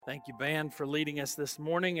Thank you, band, for leading us this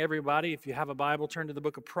morning. Everybody, if you have a Bible, turn to the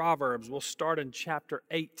book of Proverbs. We'll start in chapter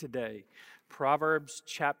 8 today. Proverbs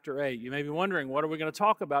chapter 8. You may be wondering, what are we going to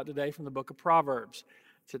talk about today from the book of Proverbs?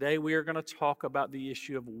 Today we are going to talk about the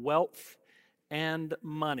issue of wealth and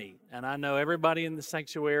money. And I know everybody in the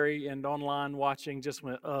sanctuary and online watching just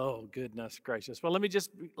went, oh, goodness gracious. Well, let me just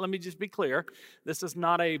be clear. This is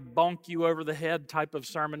not a bonk you over the head type of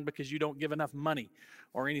sermon because you don't give enough money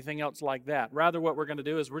or anything else like that. Rather, what we're going to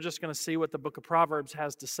do is we're just going to see what the book of Proverbs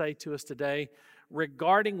has to say to us today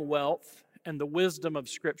regarding wealth and the wisdom of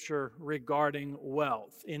Scripture regarding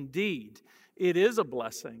wealth. Indeed, it is a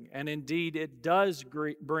blessing, and indeed it does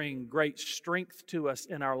bring great strength to us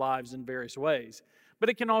in our lives in various ways. But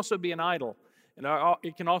it can also be an idol, and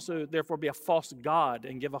it can also therefore be a false god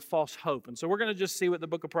and give a false hope. And so we're going to just see what the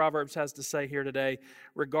book of Proverbs has to say here today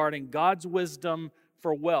regarding God's wisdom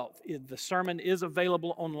for wealth. The sermon is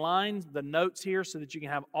available online, the notes here, so that you can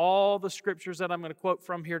have all the scriptures that I'm going to quote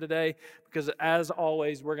from here today, because as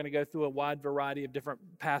always, we're going to go through a wide variety of different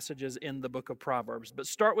passages in the book of Proverbs. But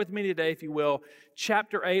start with me today, if you will.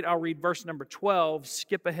 Chapter 8, I'll read verse number 12,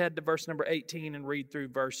 skip ahead to verse number 18, and read through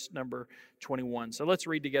verse number 21. So let's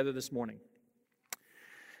read together this morning.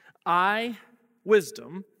 I,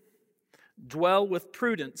 wisdom, dwell with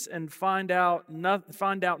prudence and find out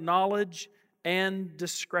knowledge and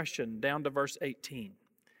discretion, down to verse 18.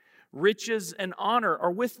 Riches and honor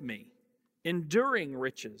are with me, enduring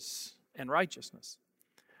riches and righteousness.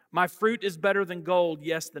 My fruit is better than gold,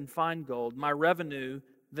 yes, than fine gold, my revenue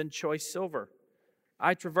than choice silver.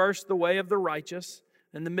 I traverse the way of the righteous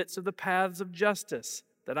in the midst of the paths of justice,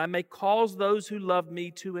 that I may cause those who love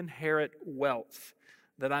me to inherit wealth,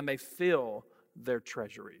 that I may fill their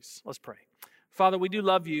treasuries. Let's pray. Father, we do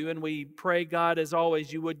love you, and we pray, God, as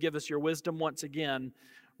always, you would give us your wisdom once again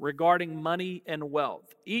regarding money and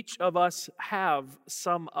wealth. Each of us have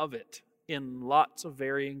some of it in lots of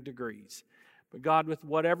varying degrees. But God, with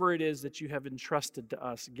whatever it is that you have entrusted to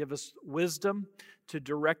us, give us wisdom to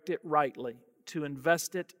direct it rightly, to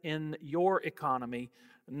invest it in your economy,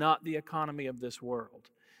 not the economy of this world.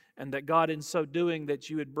 And that, God, in so doing, that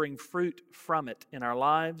you would bring fruit from it in our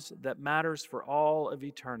lives that matters for all of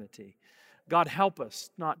eternity. God, help us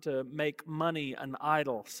not to make money an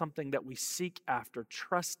idol, something that we seek after,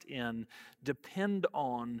 trust in, depend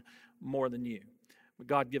on more than you. But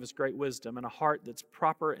God, give us great wisdom and a heart that's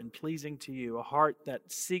proper and pleasing to you, a heart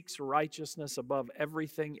that seeks righteousness above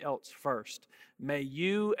everything else first. May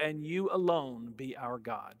you and you alone be our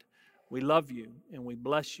God. We love you and we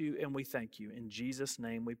bless you and we thank you. In Jesus'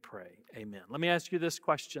 name we pray. Amen. Let me ask you this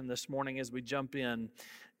question this morning as we jump in.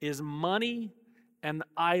 Is money an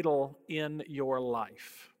idol in your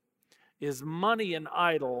life? Is money an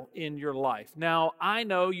idol in your life? Now, I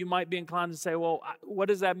know you might be inclined to say, well, what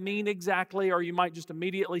does that mean exactly? Or you might just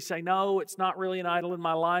immediately say, no, it's not really an idol in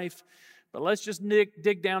my life. But let's just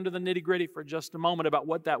dig down to the nitty-gritty for just a moment about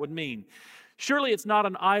what that would mean. Surely it's not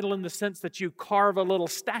an idol in the sense that you carve a little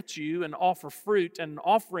statue and offer fruit and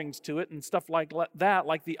offerings to it and stuff like that,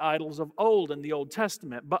 like the idols of old in the Old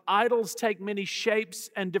Testament. But idols take many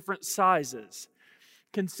shapes and different sizes.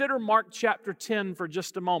 Consider Mark chapter 10 for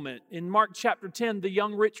just a moment. In Mark chapter 10, the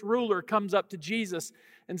young rich ruler comes up to Jesus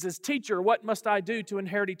and says, "Teacher, what must I do to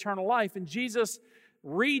inherit eternal life?" And Jesus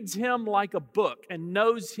reads him like a book and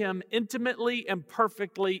knows him intimately and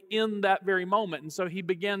perfectly in that very moment. And so he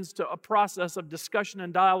begins a process of discussion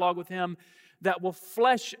and dialogue with him that will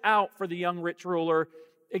flesh out for the young rich ruler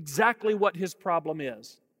exactly what his problem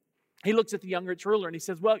is. He looks at the young rich ruler and he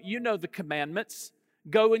says, well, you know the commandments.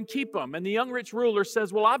 Go and keep them. And the young rich ruler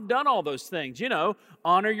says, well, I've done all those things. You know,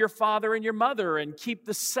 honor your father and your mother and keep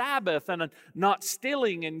the Sabbath and not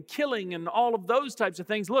stealing and killing and all of those types of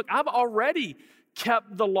things. Look, I've already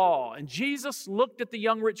kept the law. And Jesus looked at the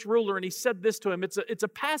young rich ruler and he said this to him. It's a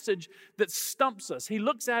passage that stumps us. He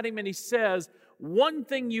looks at him and he says, one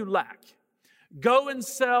thing you lack. Go and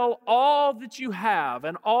sell all that you have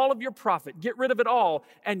and all of your profit. Get rid of it all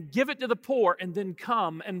and give it to the poor, and then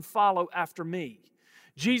come and follow after me.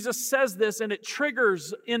 Jesus says this, and it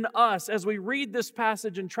triggers in us as we read this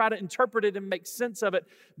passage and try to interpret it and make sense of it.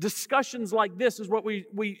 Discussions like this is what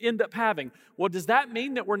we end up having. Well, does that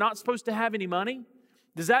mean that we're not supposed to have any money?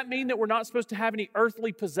 Does that mean that we're not supposed to have any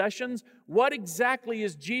earthly possessions? What exactly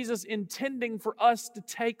is Jesus intending for us to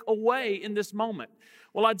take away in this moment?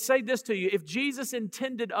 Well, I'd say this to you. If Jesus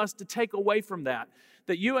intended us to take away from that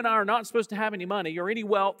you and I are not supposed to have any money or any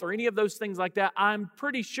wealth or any of those things like that, I'm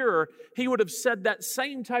pretty sure he would have said that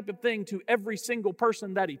same type of thing to every single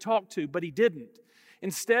person that he talked to, but he didn't.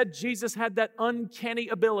 Instead, Jesus had that uncanny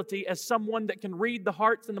ability as someone that can read the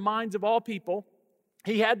hearts and the minds of all people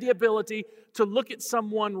He had the ability to look at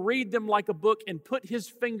someone, read them like a book, and put his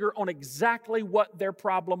finger on exactly what their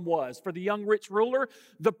problem was. For the young rich ruler,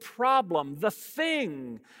 the problem, the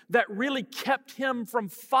thing that really kept him from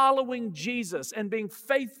following Jesus and being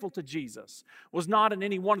faithful to Jesus was not in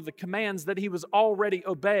any one of the commands that he was already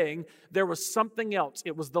obeying. There was something else.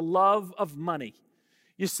 It was the love of money.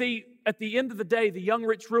 You see, at the end of the day, the young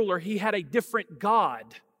rich ruler, he had a different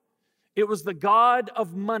God. It was the God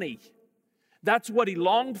of money. That's what he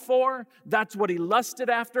longed for. That's what he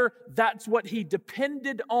lusted after. That's what he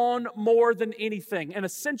depended on more than anything. And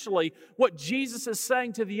essentially, what Jesus is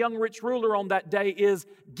saying to the young rich ruler on that day is,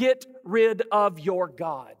 get rid of your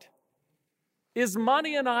God. Is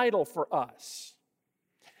money an idol for us?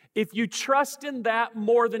 If you trust in that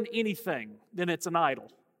more than anything, then it's an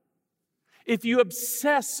idol. If you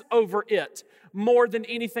obsess over it more than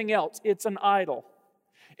anything else, it's an idol.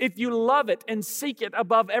 If you love it and seek it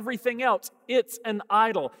above everything else, it's an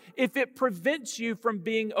idol. If it prevents you from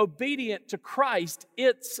being obedient to Christ,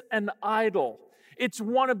 it's an idol. It's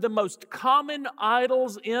one of the most common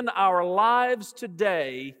idols in our lives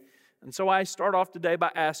today. And so I start off today by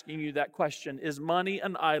asking you that question: is money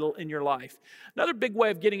an idol in your life? Another big way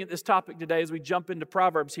of getting at this topic today as we jump into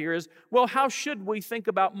Proverbs here is, well, how should we think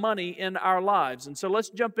about money in our lives? And so let's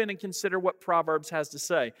jump in and consider what Proverbs has to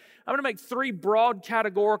say. I'm going to make 3 broad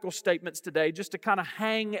categorical statements today just to kind of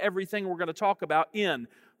hang everything we're going to talk about in.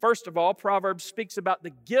 First of all, Proverbs speaks about the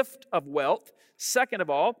gift of wealth. Second of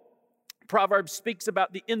all, Proverbs speaks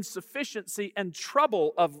about the insufficiency and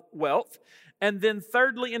trouble of wealth. And then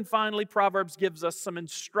thirdly and finally, Proverbs gives us some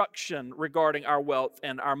instruction regarding our wealth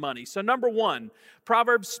and our money. So number 1,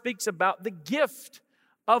 Proverbs speaks about the gift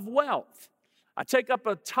of wealth. I take up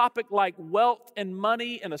a topic like wealth and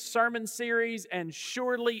money in a sermon series, and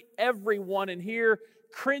surely everyone in here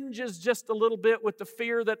cringes just a little bit with the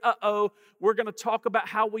fear that, we're going to talk about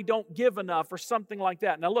how we don't give enough or something like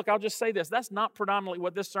that. Now look, I'll just say this. That's not predominantly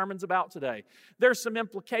what this sermon's about today. There's some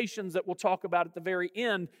implications that we'll talk about at the very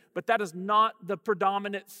end, but that is not the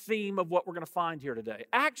predominant theme of what we're going to find here today.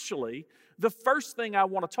 Actually, the first thing I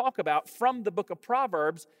want to talk about from the book of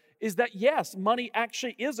Proverbs is that, yes, money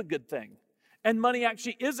actually is a good thing. And money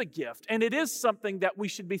actually is a gift, and it is something that we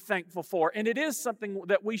should be thankful for, and it is something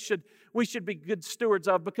that we should be good stewards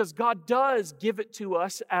of, because God does give it to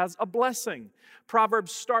us as a blessing.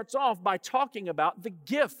 Proverbs starts off by talking about the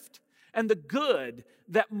gift and the good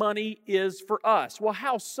that money is for us. Well,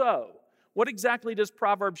 how so? What exactly does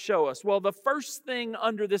Proverbs show us? Well, the first thing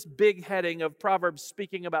under this big heading of Proverbs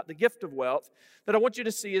speaking about the gift of wealth that I want you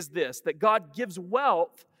to see is this: that God gives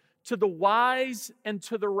wealth to the wise and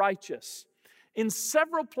to the righteous. In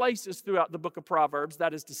several places throughout the book of Proverbs,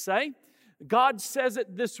 that is to say, God says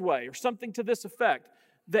it this way, or something to this effect,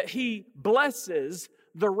 that He blesses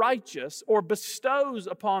the righteous or bestows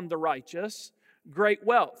upon the righteous great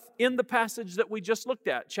wealth. In the passage that we just looked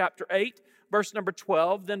at, chapter 8, verse number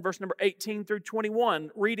 12, then verse number 18 through 21,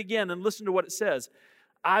 read again and listen to what it says.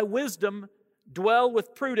 I, wisdom, dwell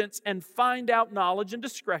with prudence and find out knowledge and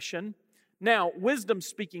discretion. Now, wisdom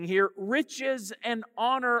speaking here, riches and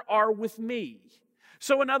honor are with me.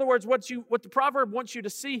 So in other words, what the proverb wants you to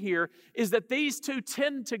see here is that these two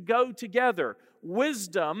tend to go together.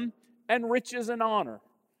 Wisdom and riches and honor.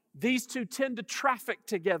 These two tend to traffic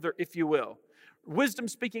together, if you will. Wisdom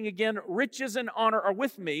speaking again, riches and honor are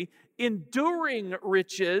with me, enduring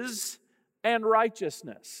riches and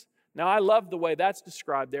righteousness. Now, I love the way that's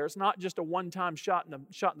described there. It's not just a one-time shot in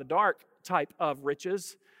the dark type of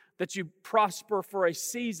riches, that you prosper for a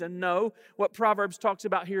season. No, what Proverbs talks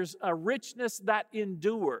about here is a richness that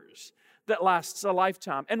endures, that lasts a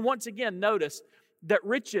lifetime. And once again, notice that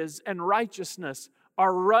riches and righteousness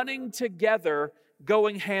are running together,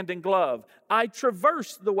 going hand in glove. I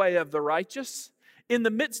traverse the way of the righteous in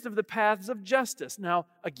the midst of the paths of justice. Now,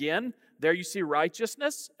 again, there you see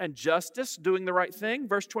righteousness and justice, doing the right thing.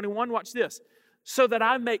 Verse 21, watch this. So that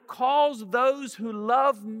I may cause those who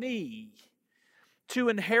love me to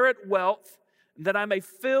inherit wealth, that I may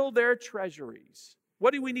fill their treasuries.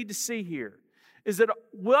 What do we need to see here? Is that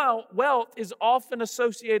wealth is often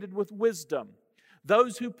associated with wisdom.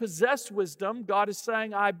 Those who possess wisdom, God is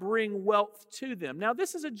saying, I bring wealth to them. Now,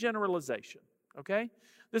 this is a generalization, okay?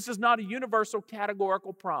 This is not a universal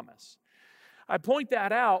categorical promise. I point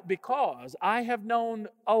that out because I have known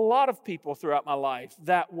a lot of people throughout my life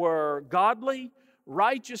that were godly,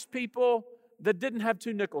 righteous people that didn't have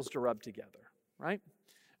 2 nickels to rub together. Right?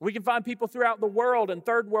 We can find people throughout the world, and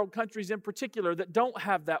third world countries in particular, that don't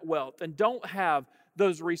have that wealth and don't have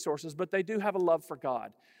those resources, but they do have a love for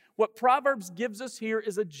God. What Proverbs gives us here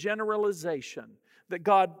is a generalization, that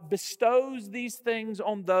God bestows these things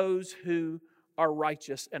on those who are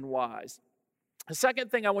righteous and wise. The second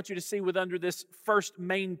thing I want you to see with under this first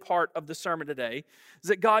main part of the sermon today is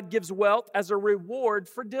that God gives wealth as a reward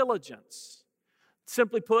for diligence.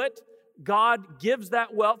 Simply put, God gives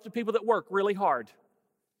that wealth to people that work really hard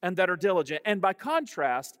and that are diligent. And by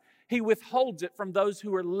contrast, He withholds it from those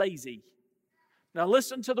who are lazy. Now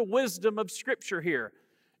listen to the wisdom of Scripture here.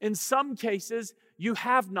 In some cases, you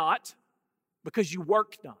have not because you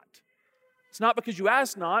work not. It's not because you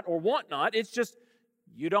ask not or want not. It's just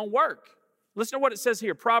you don't work. Listen to what it says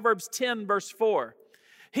here. Proverbs 10, verse 4.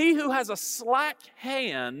 He who has a slack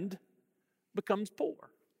hand becomes poor.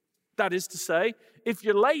 That is to say, if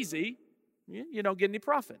you're lazy, you don't get any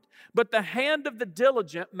profit. But the hand of the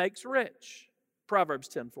diligent makes rich. Proverbs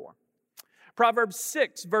 10:4. Proverbs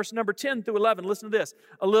 6, verse number 10 through 11. Listen to this.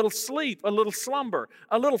 A little sleep, a little slumber,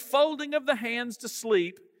 a little folding of the hands to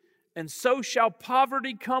sleep, and so shall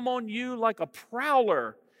poverty come on you like a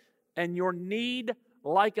prowler, and your need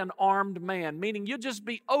like an armed man. Meaning you'll just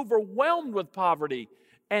be overwhelmed with poverty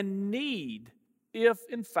and need if,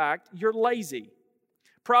 in fact, you're lazy.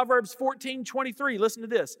 Proverbs 14:23. Listen to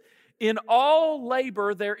this. In all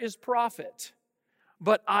labor there is profit,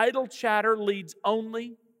 but idle chatter leads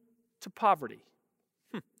only to poverty.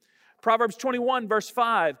 Proverbs 21, verse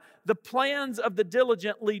 5. The plans of the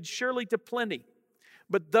diligent lead surely to plenty,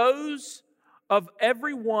 but those of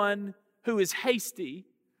everyone who is hasty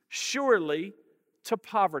surely to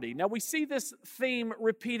poverty. Now we see this theme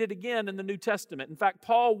repeated again in the New Testament. In fact,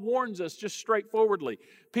 Paul warns us just straightforwardly.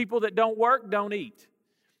 People that don't work, don't eat.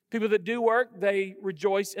 People that do work, they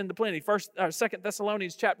rejoice in the plenty. 2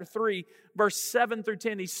 Thessalonians chapter 3, verse 7 through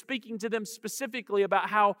 10, he's speaking to them specifically about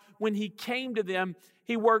how when he came to them,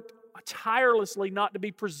 he worked tirelessly not to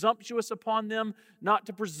be presumptuous upon them, not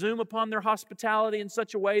to presume upon their hospitality in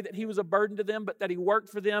such a way that he was a burden to them, but that he worked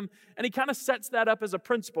for them. And he kind of sets that up as a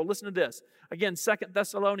principle. Listen to this. Again, 2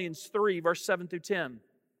 Thessalonians 3, verse 7 through 10.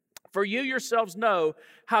 For you yourselves know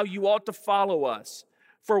how you ought to follow us.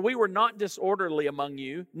 For we were not disorderly among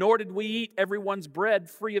you, nor did we eat everyone's bread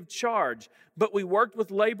free of charge, but we worked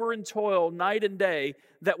with labor and toil night and day,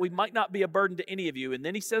 that we might not be a burden to any of you. And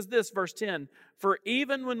then he says this, verse 10, for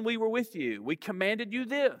even when we were with you, we commanded you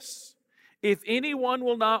this, if anyone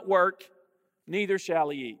will not work, neither shall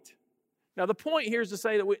he eat. Now the point here is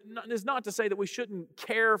not to say that we shouldn't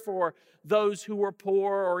care for those who are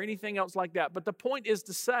poor or anything else like that, but the point is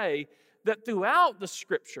to say that throughout the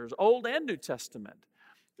Scriptures, Old and New Testament,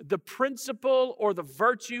 the principle or the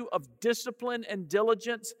virtue of discipline and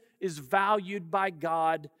diligence is valued by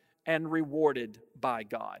God and rewarded by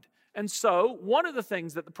God. And so, one of the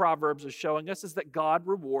things that the Proverbs are showing us is that God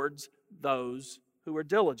rewards those who are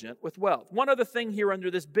diligent with wealth. One other thing here under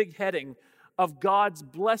this big heading of God's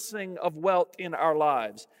blessing of wealth in our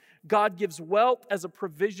lives. God gives wealth as a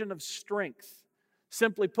provision of strength.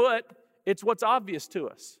 Simply put, it's what's obvious to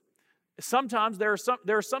us. Sometimes there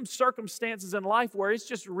are some circumstances in life where it's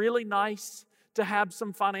just really nice to have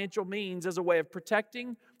some financial means as a way of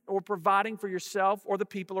protecting or providing for yourself or the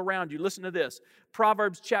people around you. Listen to this.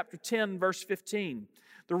 Proverbs chapter 10, verse 15.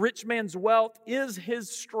 The rich man's wealth is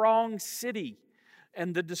his strong city,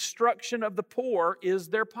 and the destruction of the poor is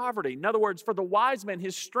their poverty. In other words, for the wise man,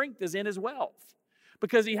 his strength is in his wealth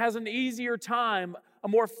because he has an easier time, a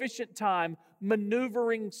more efficient time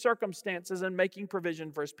maneuvering circumstances and making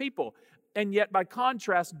provision for his people. And yet, by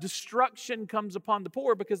contrast, destruction comes upon the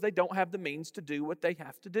poor because they don't have the means to do what they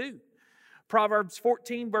have to do. Proverbs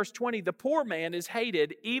 14, verse 20, the poor man is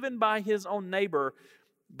hated even by his own neighbor,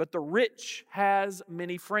 but the rich has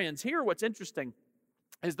many friends. Here, what's interesting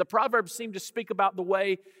is the Proverbs seem to speak about the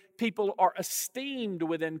way people are esteemed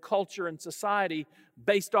within culture and society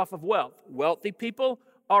based off of wealth. Wealthy people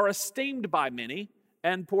are esteemed by many,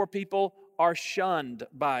 and poor people are shunned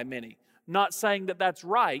by many. Not saying that that's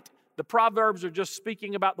right. The Proverbs are just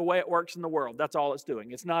speaking about the way it works in the world. That's all it's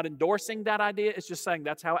doing. It's not endorsing that idea. It's just saying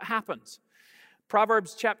that's how it happens.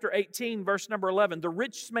 Proverbs chapter 18, verse number 11. The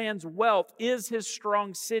rich man's wealth is his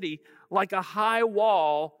strong city, like a high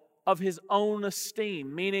wall of his own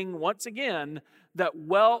esteem. Meaning, once again, that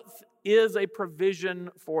wealth is a provision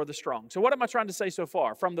for the strong. So what am I trying to say so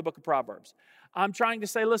far from the book of Proverbs? I'm trying to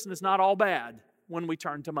say, listen, it's not all bad when we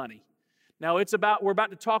turn to money. Now, we're about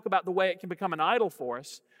to talk about the way it can become an idol for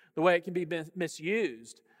us, the way it can be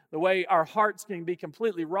misused, the way our hearts can be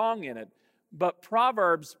completely wrong in it. But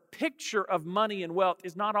Proverbs' picture of money and wealth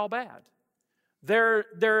is not all bad. There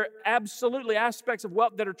are absolutely aspects of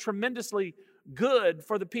wealth that are tremendously good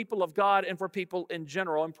for the people of God and for people in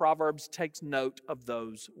general, and Proverbs takes note of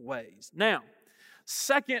those ways. Now,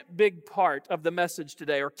 second big part of the message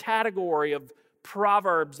today, or category of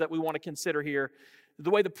Proverbs that we want to consider here, the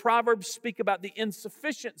way the Proverbs speak about the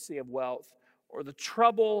insufficiency of wealth or the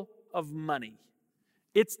trouble of money.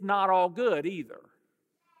 It's not all good either.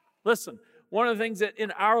 Listen, one of the things that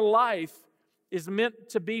in our life is meant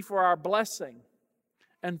to be for our blessing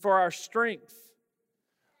and for our strength,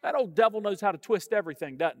 that old devil knows how to twist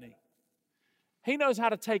everything, doesn't he? He knows how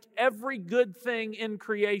to take every good thing in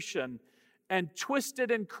creation and twist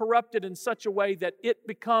it and corrupt it in such a way that it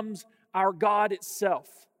becomes our God itself.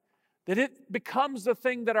 That it becomes the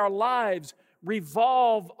thing that our lives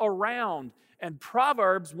revolve around. And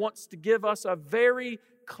Proverbs wants to give us a very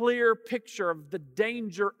clear picture of the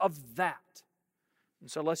danger of that. And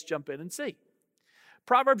so let's jump in and see.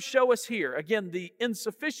 Proverbs show us here, again, the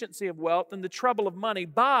insufficiency of wealth and the trouble of money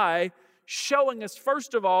by showing us,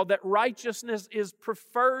 first of all, that righteousness is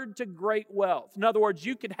preferred to great wealth. In other words,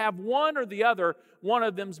 you could have one or the other, one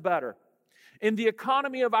of them's better. In the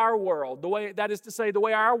economy of our world, the way that is to say, the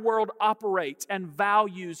way our world operates and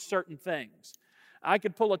values certain things. I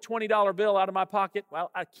could pull a $20 bill out of my pocket.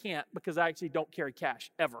 Well, I can't because I actually don't carry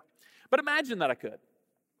cash ever. But imagine that I could.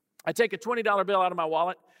 I take a $20 bill out of my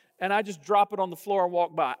wallet and I just drop it on the floor and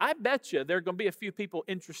walk by. I bet you there are going to be a few people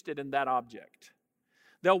interested in that object.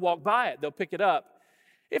 They'll walk by it. They'll pick it up.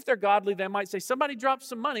 If they're godly, they might say, somebody dropped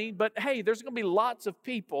some money, but hey, there's going to be lots of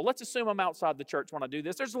people. Let's assume I'm outside the church when I do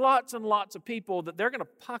this. There's lots and lots of people that they're going to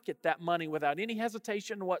pocket that money without any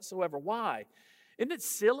hesitation whatsoever. Why? Isn't it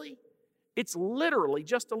silly? It's literally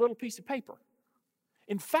just a little piece of paper.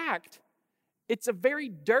 In fact, it's a very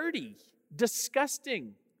dirty,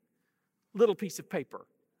 disgusting little piece of paper.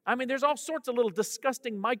 I mean, there's all sorts of little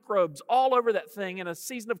disgusting microbes all over that thing in a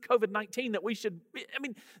season of COVID-19 that we should,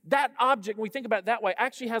 that object, when we think about it that way,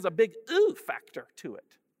 actually has a big ooh factor to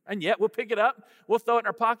it. And yet we'll pick it up, we'll throw it in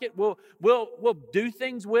our pocket, we'll do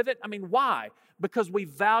things with it. I mean, why? Because we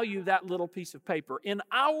value that little piece of paper. In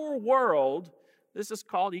our world, this is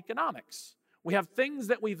called economics. We have things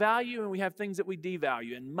that we value and we have things that we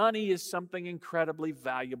devalue. And money is something incredibly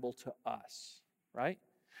valuable to us, right?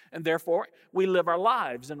 And therefore, we live our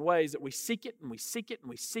lives in ways that we seek it and we seek it and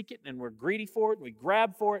we seek it and we're greedy for it and we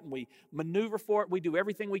grab for it and we maneuver for it. We do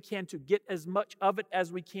everything we can to get as much of it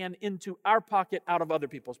as we can into our pocket out of other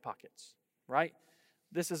people's pockets, right?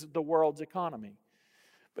 This is the world's economy.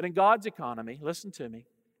 But in God's economy, listen to me,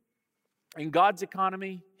 in God's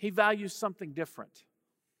economy, He values something different.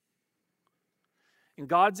 In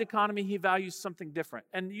God's economy, He values something different.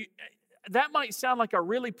 And that might sound like a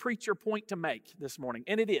really preacher point to make this morning,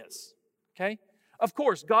 and it is, okay? Of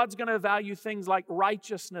course, God's going to value things like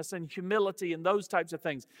righteousness and humility and those types of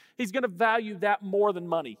things. He's going to value that more than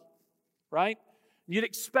money, right? You'd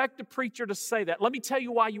expect a preacher to say that. Let me tell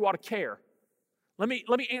you why you ought to care. Let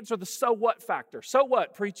me answer the so what factor. So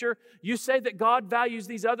what, preacher? You say that God values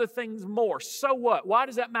these other things more. So what? Why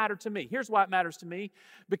does that matter to me? Here's why it matters to me.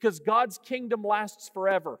 Because God's kingdom lasts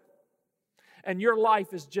forever. And your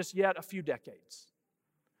life is just yet a few decades.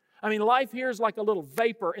 I mean, life here is like a little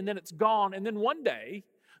vapor, and then it's gone. And then one day,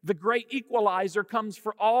 the great equalizer comes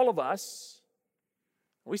for all of us.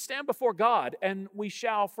 We stand before God, and we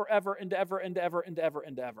shall forever and ever and ever and ever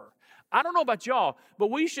and ever. I don't know about y'all,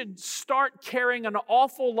 but we should start caring an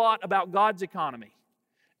awful lot about God's economy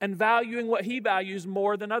and valuing what He values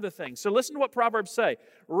more than other things. So listen to what Proverbs say.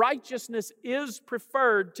 Righteousness is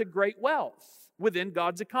preferred to great wealth within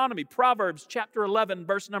God's economy. Proverbs chapter 11,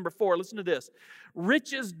 verse number 4. Listen to this.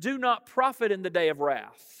 Riches do not profit in the day of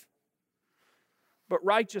wrath, but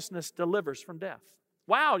righteousness delivers from death.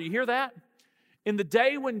 Wow, you hear that? In the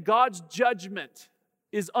day when God's judgment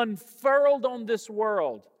is unfurled on this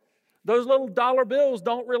world, those little dollar bills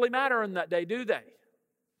don't really matter in that day, do they?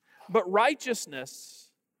 But righteousness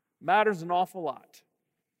matters an awful lot.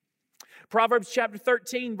 Proverbs chapter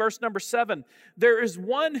 13, verse number 7. There is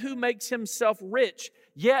one who makes himself rich,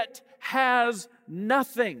 yet has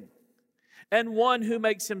nothing. And one who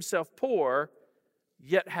makes himself poor,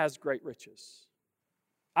 yet has great riches.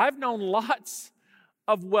 I've known lots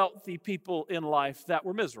of wealthy people in life that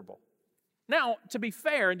were miserable. Now, to be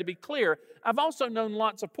fair and to be clear, I've also known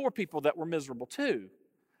lots of poor people that were miserable too.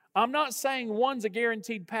 I'm not saying one's a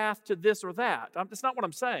guaranteed path to this or that. That's not what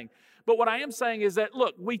I'm saying. But what I am saying is that,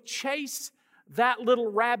 look, we chase that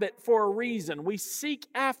little rabbit for a reason. We seek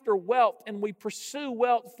after wealth and we pursue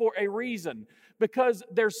wealth for a reason. Because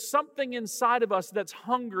there's something inside of us that's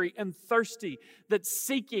hungry and thirsty, that's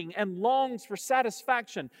seeking and longs for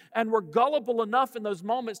satisfaction. And we're gullible enough in those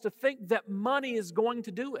moments to think that money is going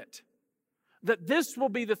to do it. That this will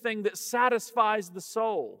be the thing that satisfies the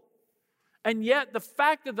soul. And yet, the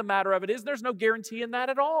fact of the matter of it is there's no guarantee in that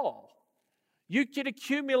at all. You can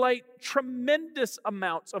accumulate tremendous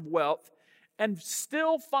amounts of wealth and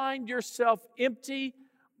still find yourself empty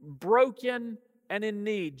broken and in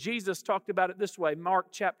need. Jesus talked about it this way, Mark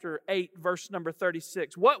chapter 8, verse number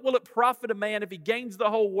 36. What will it profit a man if he gains the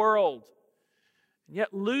whole world and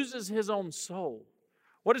yet loses his own soul?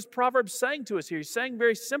 What is Proverbs saying to us here? He's saying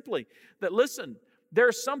very simply that, listen, there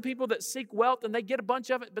are some people that seek wealth and they get a bunch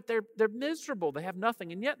of it, but they're miserable. They have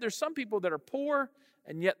nothing. And yet there's some people that are poor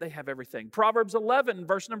and yet they have everything. Proverbs 11,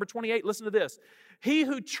 verse number 28, listen to this. He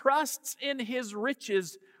who trusts in his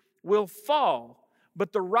riches will fall,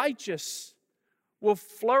 but the righteous will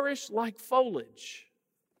flourish like foliage.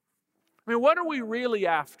 I mean, what are we really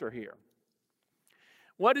after here?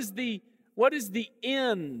 What is the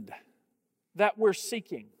end that we're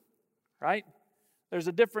seeking, right? There's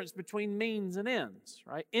a difference between means and ends,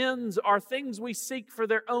 right? Ends are things we seek for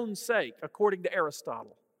their own sake, according to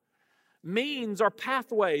Aristotle. Means are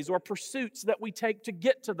pathways or pursuits that we take to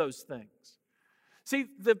get to those things. See,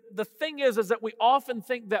 the thing is that we often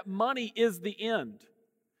think that money is the end.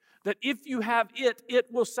 That if you have it,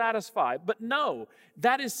 it will satisfy. But no,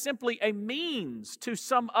 that is simply a means to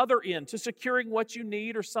some other end, to securing what you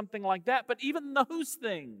need or something like that. But even those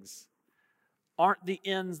things aren't the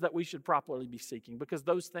ends that we should properly be seeking, because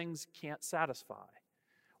those things can't satisfy.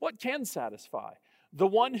 What can satisfy? The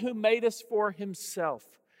one who made us for himself.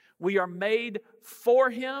 We are made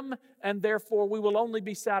for him, and therefore we will only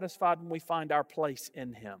be satisfied when we find our place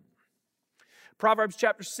in him. Proverbs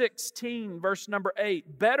chapter 16, verse number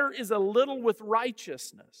 8. Better is a little with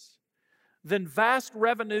righteousness than vast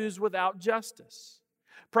revenues without justice.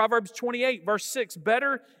 Proverbs 28, verse 6.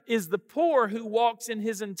 Better is the poor who walks in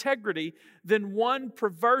his integrity than one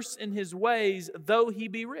perverse in his ways, though he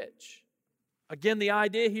be rich. Again, the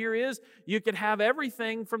idea here is you could have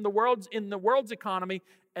everything from the world's economy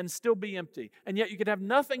and still be empty. And yet you could have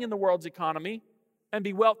nothing in the world's economy and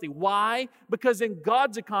be wealthy. Why? Because in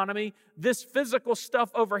God's economy, this physical stuff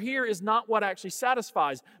over here is not what actually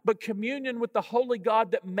satisfies, but communion with the holy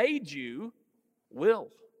God that made you will.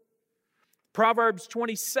 Proverbs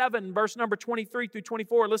 27, verse number 23 through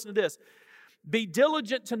 24, listen to this. Be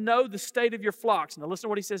diligent to know the state of your flocks. Now listen to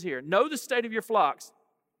what he says here. Know the state of your flocks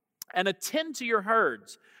and attend to your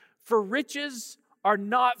herds, for riches are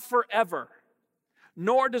not forever,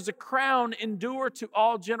 nor does a crown endure to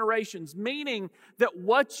all generations. Meaning that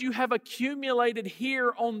what you have accumulated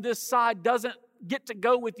here on this side doesn't get to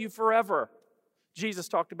go with you forever. Jesus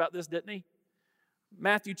talked about this, didn't he?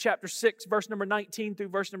 Matthew chapter 6, verse number 19 through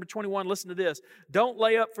verse number 21. Listen to this. Don't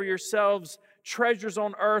lay up for yourselves treasures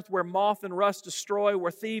on earth where moth and rust destroy, where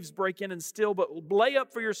thieves break in and steal, but lay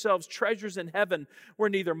up for yourselves treasures in heaven where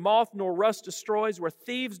neither moth nor rust destroys, where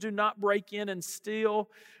thieves do not break in and steal.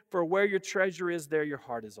 For where your treasure is, there your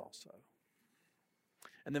heart is also.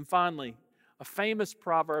 And then finally, a famous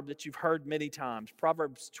proverb that you've heard many times,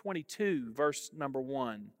 Proverbs 22, verse number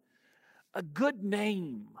 1. A good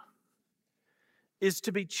name is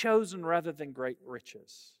to be chosen rather than great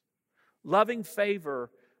riches, loving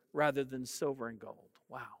favor rather than silver and gold.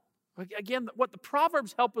 Wow. Again, what the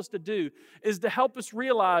Proverbs help us to do is to help us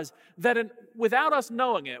realize that without us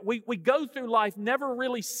knowing it, we go through life never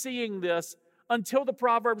really seeing this until the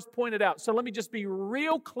Proverbs point it out. So let me just be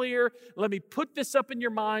real clear. Let me put this up in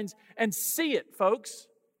your minds and see it, folks.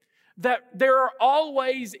 That there are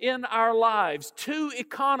always in our lives two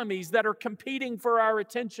economies that are competing for our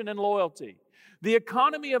attention and loyalty. The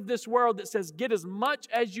economy of this world that says get as much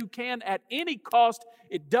as you can at any cost.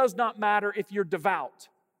 It does not matter if you're devout.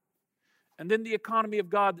 And then the economy of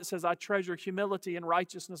God that says I treasure humility and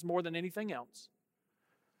righteousness more than anything else.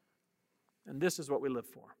 And this is what we live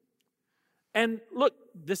for. And look,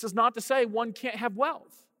 this is not to say one can't have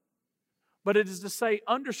wealth, but it is to say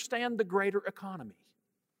understand the greater economy.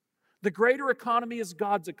 The greater economy is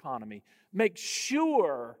God's economy. Make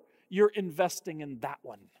sure you're investing in that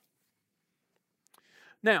one.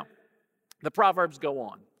 Now, the Proverbs go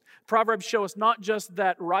on. Proverbs show us not just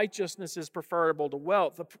that righteousness is preferable to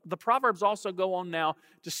wealth. The Proverbs also go on now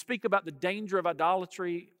to speak about the danger of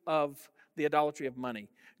the idolatry of money.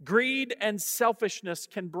 Greed and selfishness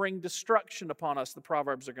can bring destruction upon us, the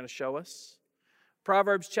Proverbs are going to show us.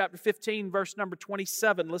 Proverbs chapter 15, verse number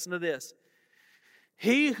 27, listen to this.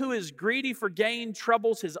 He who is greedy for gain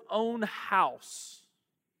troubles his own house.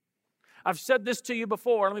 I've said this to you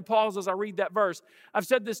before. Let me pause as I read that verse. I've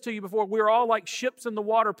said this to you before. We're all like ships in the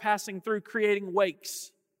water passing through, creating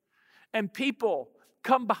wakes. And people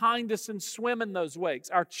come behind us and swim in those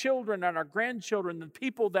wakes. Our children and our grandchildren, the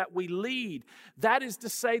people that we lead. That is to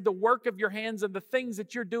say, the work of your hands and the things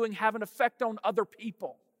that you're doing have an effect on other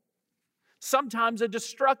people. Sometimes a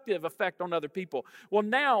destructive effect on other people. Well,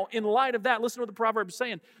 now, in light of that, listen to what the proverb is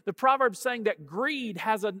saying. The proverb is saying that greed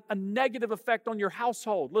has a negative effect on your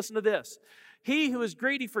household. Listen to this. He who is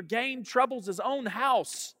greedy for gain troubles his own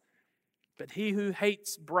house, but he who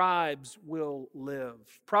hates bribes will live.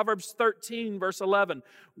 Proverbs 13, verse 11.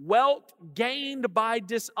 Wealth gained by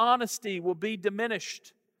dishonesty will be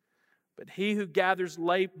diminished, but he who gathers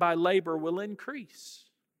by labor will increase.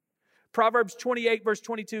 Proverbs 28, verse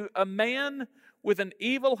 22. A man with an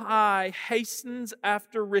evil eye hastens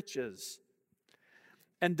after riches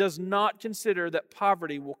and does not consider that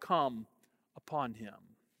poverty will come upon him.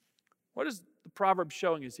 What is the proverb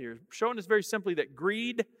showing us here? Showing us very simply that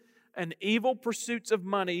greed and evil pursuits of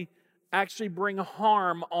money actually bring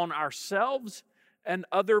harm on ourselves and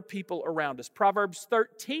other people around us. Proverbs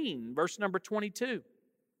 13, verse number 22.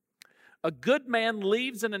 A good man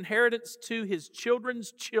leaves an inheritance to his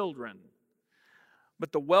children's children,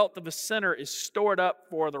 but the wealth of a sinner is stored up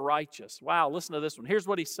for the righteous. Wow, listen to this one. Here's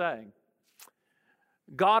what he's saying.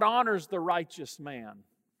 God honors the righteous man.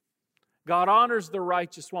 God honors the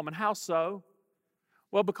righteous woman. How so?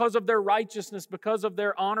 Well, because of their righteousness, because of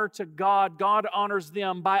their honor to God, God honors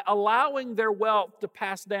them by allowing their wealth to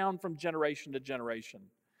pass down from generation to generation.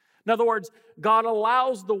 In other words, God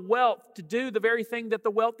allows the wealth to do the very thing that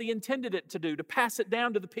the wealthy intended it to do, to pass it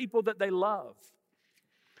down to the people that they love.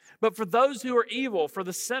 But for those who are evil, for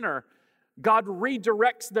the sinner, God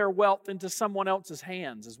redirects their wealth into someone else's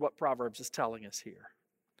hands, is what Proverbs is telling us here.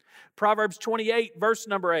 Proverbs 28, verse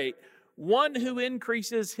number 8. One who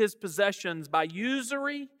increases his possessions by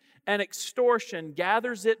usury and extortion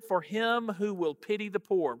gathers it for him who will pity the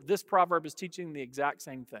poor. This proverb is teaching the exact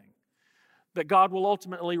same thing. That God will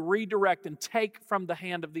ultimately redirect and take from the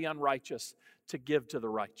hand of the unrighteous to give to the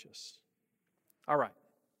righteous. All right.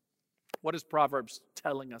 What is Proverbs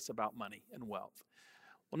telling us about money and wealth?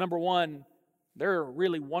 Well, number one, there are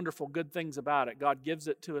really wonderful good things about it. God gives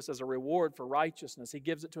it to us as a reward for righteousness. He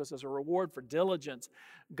gives it to us as a reward for diligence.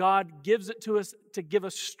 God gives it to us to give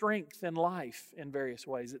us strength in life in various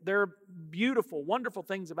ways. There are beautiful, wonderful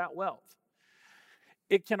things about wealth.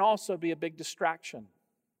 It can also be a big distraction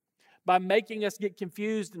by making us get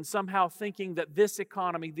confused and somehow thinking that this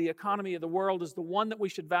economy, the economy of the world, is the one that we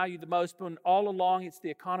should value the most, when all along it's the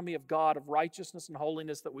economy of God, of righteousness and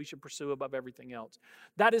holiness that we should pursue above everything else.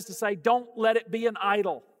 That is to say, don't let it be an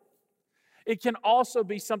idol. It can also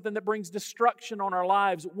be something that brings destruction on our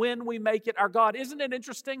lives when we make it our God. Isn't it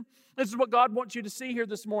interesting? This is what God wants you to see here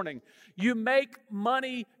this morning. You make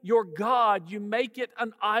money your God. You make it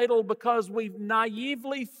an idol because we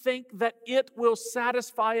naively think that it will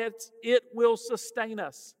satisfy us, it will sustain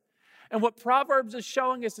us. And what Proverbs is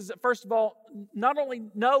showing us is that, first of all, not only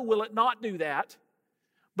will it not do that,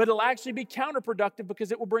 but it'll actually be counterproductive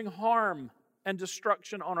because it will bring harm and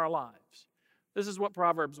destruction on our lives. This is what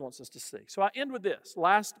Proverbs wants us to see. So I end with this,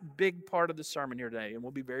 last big part of the sermon here today, and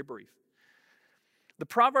we'll be very brief. The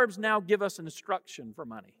Proverbs now give us an instruction for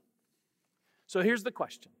money. So here's the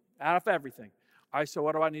question, out of everything. All right, so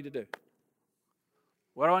what do I need to do?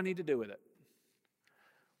 What do I need to do with it?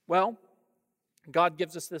 Well, God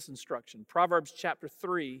gives us this instruction. Proverbs chapter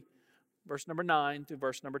 3, verse number 9 through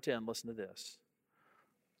verse number 10. Listen to this.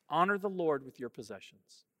 Honor the Lord with your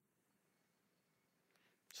possessions.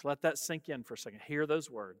 Just let that sink in for a second. Hear those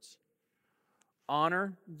words.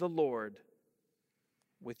 Honor the Lord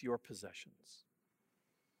with your possessions.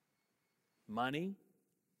 Money,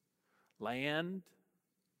 land,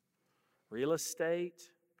 real estate,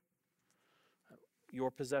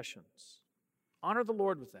 your possessions. Honor the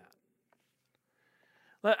Lord with that.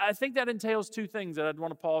 I think that entails two things that I'd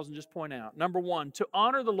want to pause and just point out. Number one, to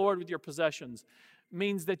honor the Lord with your possessions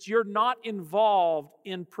means that you're not involved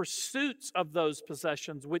in pursuits of those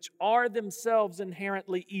possessions, which are themselves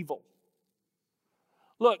inherently evil.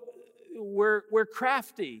 Look, we're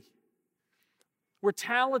crafty. We're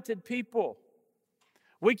talented people.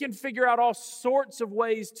 We can figure out all sorts of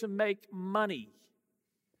ways to make money.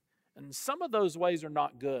 And some of those ways are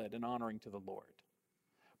not good in honoring to the Lord.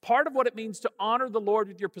 Part of what it means to honor the Lord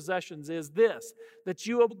with your possessions is this, that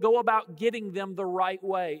you go about getting them the right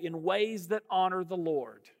way, in ways that honor the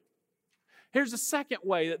Lord. Here's a second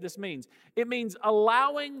way that this means. It means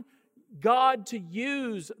allowing God to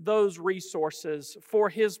use those resources for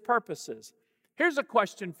His purposes. Here's a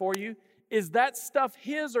question for you. Is that stuff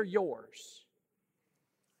His or yours?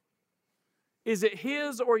 Is it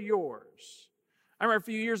His or yours? I remember a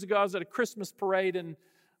few years ago, I was at a Christmas parade in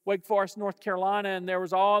Wake Forest, North Carolina, and there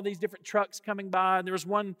was all these different trucks coming by, and there was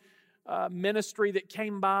one ministry that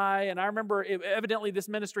came by, and I remember evidently this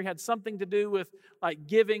ministry had something to do with like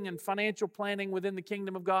giving and financial planning within the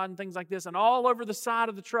kingdom of God and things like this, and all over the side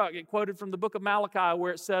of the truck, it quoted from the book of Malachi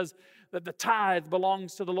where it says that the tithe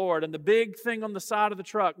belongs to the Lord, and the big thing on the side of the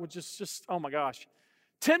truck, which is just, oh my gosh,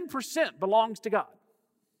 10% belongs to God.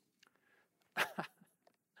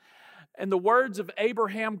 In the words of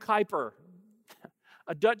Abraham Kuyper,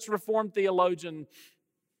 a Dutch Reformed theologian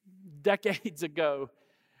decades ago,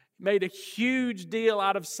 made a huge deal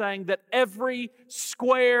out of saying that every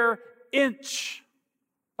square inch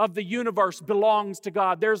of the universe belongs to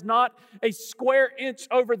God. There's not a square inch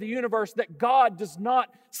over the universe that God does not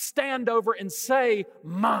stand over and say,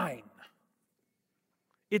 mine.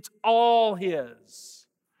 It's all His.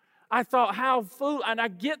 I thought, how fool, and I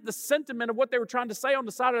get the sentiment of what they were trying to say on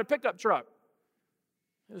the side of the pickup truck.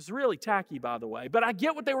 It was really tacky, by the way, but I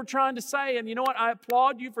get what they were trying to say, and you know what? I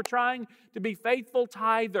applaud you for trying to be faithful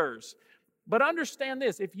tithers. But understand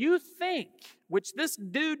this, if you think, which this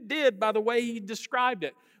dude did by the way he described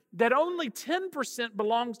it, that only 10%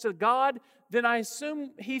 belongs to God, then I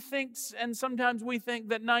assume he thinks, and sometimes we think,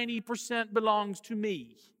 that 90% belongs to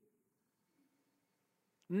me.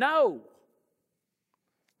 No.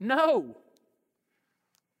 No.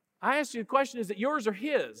 I ask you a question, is it yours or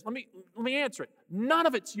his? Let me answer it. None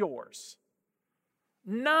of it's yours.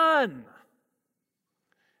 None.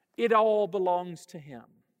 It all belongs to Him.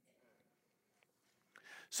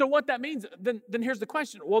 So what that means, then here's the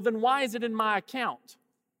question. Well, then why is it in my account?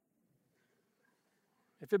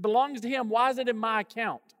 If it belongs to Him, why is it in my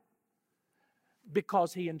account?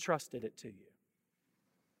 Because He entrusted it to you.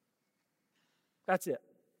 That's it.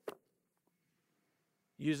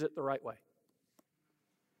 Use it the right way.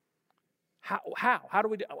 How? How do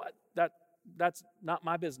we do that? That's not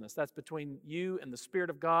my business. That's between you and the Spirit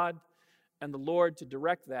of God and the Lord to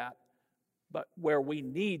direct that. But where we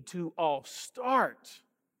need to all start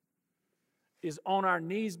is on our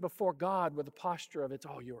knees before God with the posture of, it's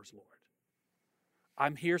all yours, Lord.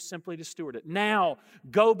 I'm here simply to steward it. Now,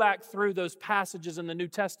 go back through those passages in the New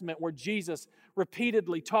Testament where Jesus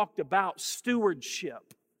repeatedly talked about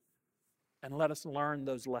stewardship, and let us learn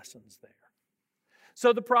those lessons there.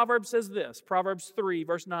 So the proverb says this, Proverbs 3,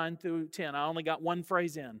 verse 9 through 10. I only got one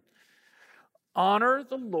phrase in. Honor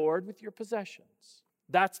the Lord with your possessions.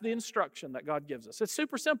 That's the instruction that God gives us. It's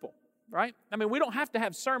super simple, right? I mean, we don't have to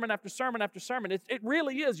have sermon after sermon after sermon. It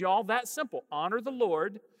really is, y'all, that simple. Honor the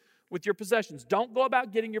Lord with your possessions. Don't go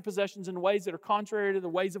about getting your possessions in ways that are contrary to the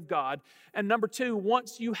ways of God. And number two,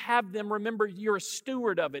 once you have them, remember you're a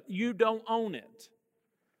steward of it. You don't own it.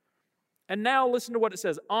 And now listen to what it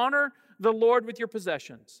says. Honor the Lord with your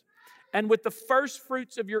possessions and with the first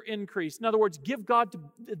fruits of your increase. In other words, give God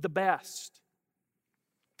the best.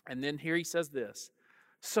 And then here he says this,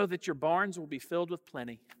 so that your barns will be filled with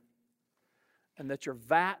plenty and that your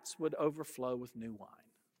vats would overflow with new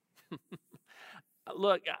wine.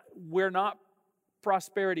 Look, we're not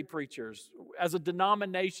prosperity preachers. As a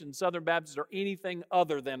denomination, Southern Baptists are anything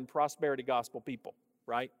other than prosperity gospel people,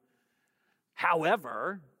 right?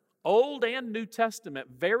 However, Old and New Testament,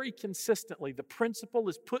 very consistently, the principle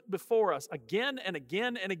is put before us again and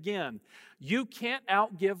again and again. You can't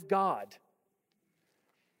outgive God.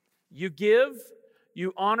 You give,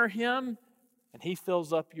 you honor Him, and He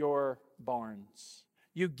fills up your barns.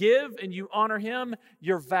 You give and you honor Him,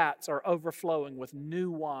 your vats are overflowing with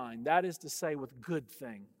new wine. That is to say, with good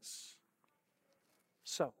things.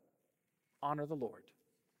 So, honor the Lord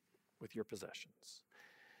with your possessions.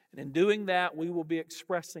 And in doing that, we will be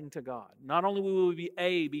expressing to God. Not only will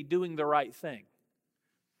we be doing the right thing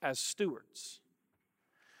as stewards,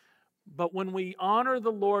 but when we honor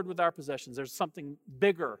the Lord with our possessions, there's something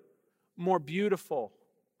bigger, more beautiful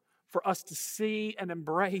for us to see and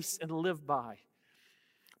embrace and live by.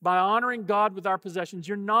 By honoring God with our possessions,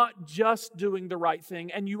 you're not just doing the right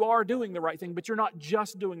thing, and you are doing the right thing, but you're not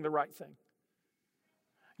just doing the right thing.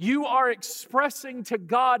 You are expressing to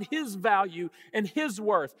God His value and His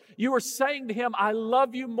worth. You are saying to Him, I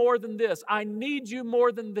love you more than this. I need you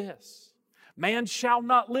more than this. Man shall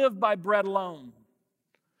not live by bread alone,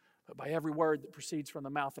 but by every word that proceeds from the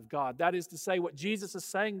mouth of God. That is to say, what Jesus is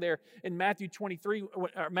saying there in Matthew 3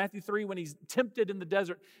 when He's tempted in the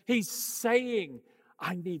desert. He's saying,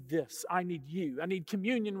 I need this. I need you. I need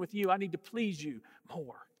communion with you. I need to please you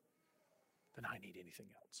more than I need anything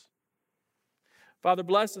else. Father,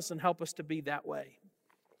 bless us and help us to be that way.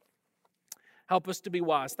 Help us to be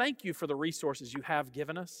wise. Thank you for the resources you have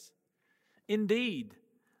given us. Indeed,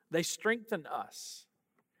 they strengthen us.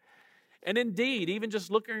 And indeed, even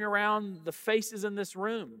just looking around the faces in this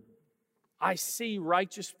room, I see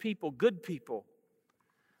righteous people, good people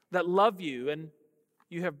that love you, and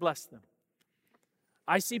you have blessed them.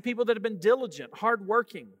 I see people that have been diligent,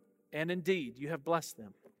 hardworking, and indeed, you have blessed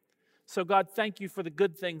them. So God, thank you for the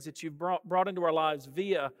good things that you've brought into our lives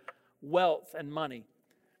via wealth and money.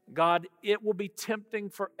 God, it will be tempting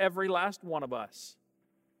for every last one of us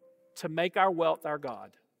to make our wealth our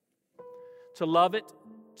God, to love it,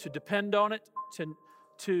 to depend on it,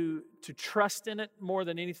 to trust in it more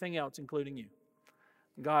than anything else, including you.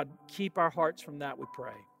 God, keep our hearts from that, we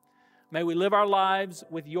pray. May we live our lives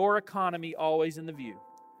with your economy always in the view.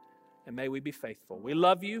 And may we be faithful. We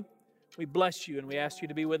love you, we bless you, and we ask you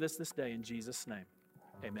to be with us this day in Jesus' name.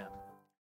 Amen.